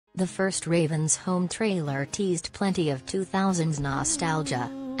The first Raven's home trailer teased plenty of 2000s nostalgia,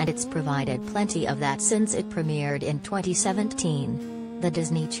 and it's provided plenty of that since it premiered in 2017. The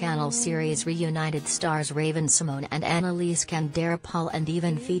Disney Channel series Reunited stars Raven-Symoné and Annelise and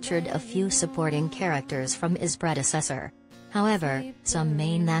even featured a few supporting characters from his predecessor. However, some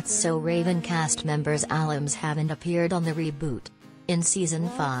main That's So Raven cast members alums haven't appeared on the reboot. In Season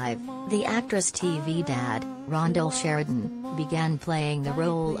 5, the actress' TV dad, Rondell Sheridan, began playing the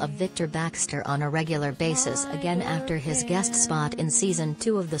role of Victor Baxter on a regular basis again after his guest spot in Season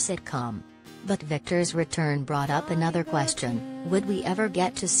 2 of the sitcom. But Victor's return brought up another question: would we ever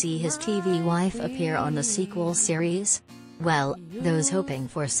get to see his TV wife appear on the sequel series? Well, those hoping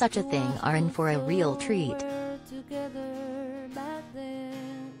for such a thing are in for a real treat.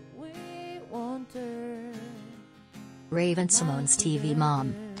 Raven-Symoné's TV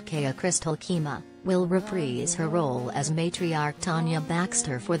mom, Crystal Kima, will reprise her role as matriarch Tanya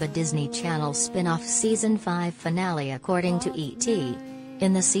Baxter for the Disney Channel spin-off Season 5 finale according to ET.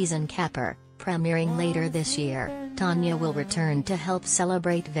 In the season capper, premiering later this year, Tanya will return to help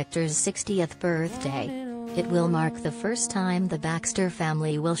celebrate Victor's 60th birthday. It will mark the first time the Baxter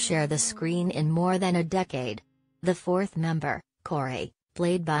family will share the screen in more than a decade. The fourth member, Corey,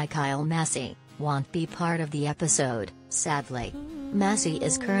 played by Kyle Massey, won't be part of the episode, sadly. Massey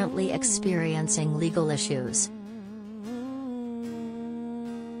is currently experiencing legal issues.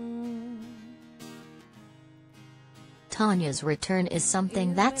 Tanya's return is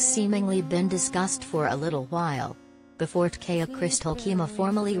something that's seemingly been discussed for a little while. Before Crystal Kima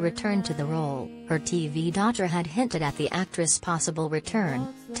formally returned to the role, her TV daughter had hinted at the actress' possible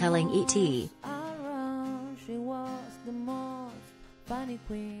return, telling ET.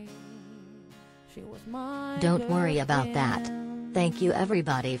 Don't worry about that. Thank you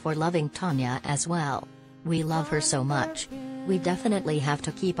everybody for loving Tanya as well. We love her so much. We definitely have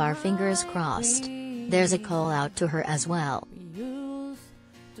to keep our fingers crossed. There's a call out to her as well.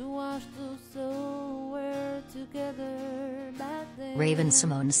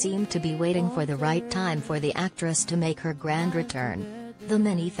 Raven-Symoné seemed to be waiting for the right time for the actress to make her grand return. The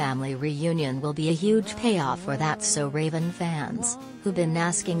mini-family reunion will be a huge payoff for That's So Raven fans, who've been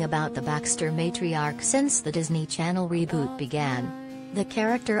asking about the Baxter matriarch since the Disney Channel reboot began. The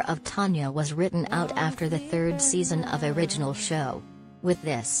character of Tanya was written out after the third season of original show. With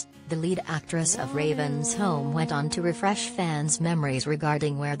this, the lead actress of Raven's home went on to refresh fans' memories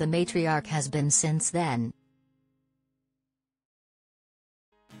regarding where the matriarch has been since then.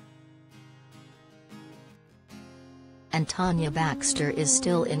 And Tanya Baxter is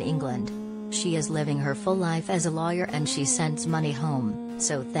still in England. She is living her full life as a lawyer and she sends money home,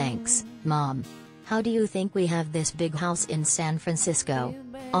 so thanks, Mom. How do you think we have this big house in San Francisco?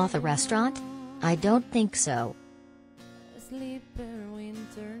 Off a restaurant? I don't think so.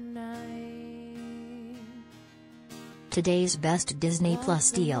 Today's best Disney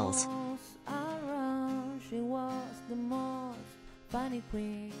Plus deals.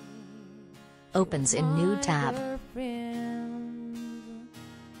 Opens in new tab.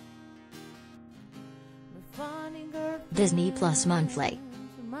 Disney Plus monthly.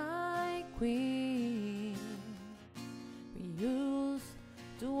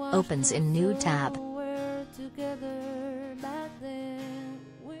 Opens in new tab.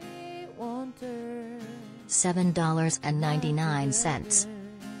 $7.99.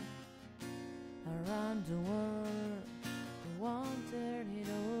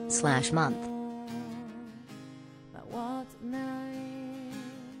 /month.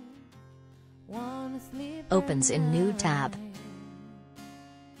 Opens in new tab.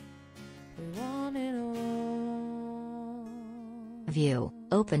 View,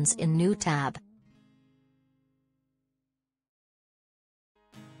 opens in new tab.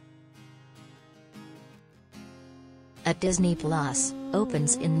 At Disney Plus,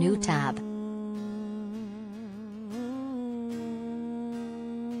 opens in new tab.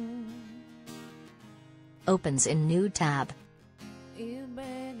 Opens in new tab.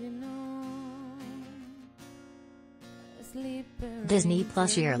 Disney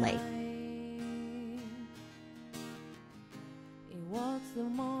Plus yearly.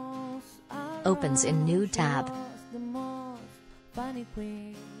 Opens in new tab.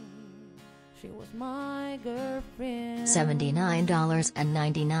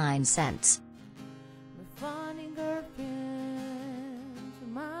 $79.99.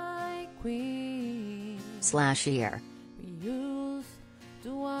 /year.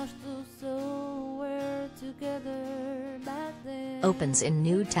 Opens in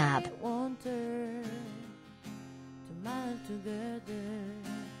new tab.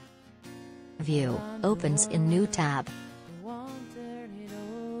 View, opens in new tab.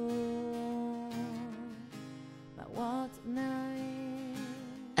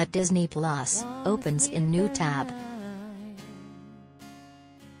 at Disney Plus, opens in new tab.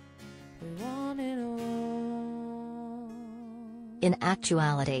 In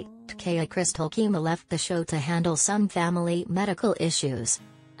actuality, Takaya Crystal Kima left the show to handle some family medical issues.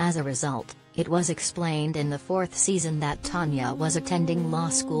 As a result, it was explained in the 4th season that Tanya was attending law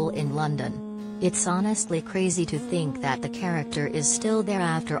school in London. It's honestly crazy to think that the character is still there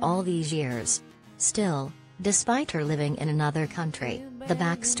after all these years. Still, despite her living in another country, the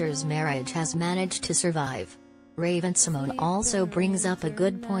Baxters' marriage has managed to survive. Raven-Symoné also brings up a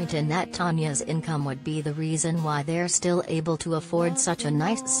good point in that Tanya's income would be the reason why they're still able to afford such a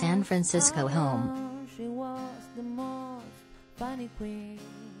nice San Francisco home.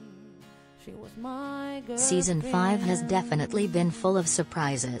 Season 5 has definitely been full of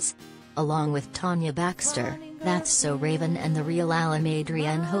surprises. Along with Tanya Baxter, That's So Raven and the real alum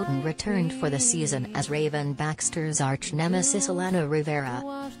Adrienne Houghton returned for the season as Raven Baxter's arch-nemesis Elena Rivera.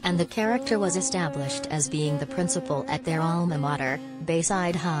 And the character was established as being the principal at their alma mater,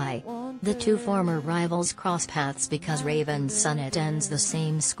 Bayside High. The two former rivals cross paths because Raven's son attends the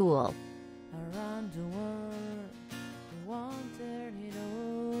same school.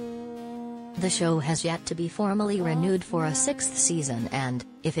 The show has yet to be formally renewed for a 6th season and,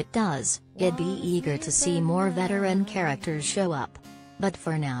 if it does, I'd be eager to see more veteran characters show up. But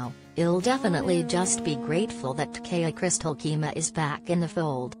for now, I'll definitely just be grateful that Takaya Crystal Kima is back in the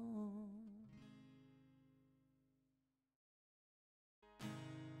fold.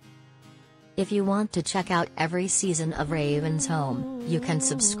 If you want to check out every season of Raven's Home, you can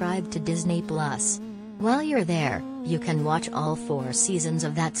subscribe to Disney Plus. While you're there, you can watch all 4 seasons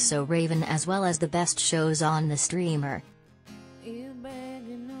of That's So Raven as well as the best shows on the streamer.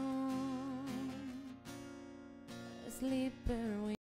 Sleep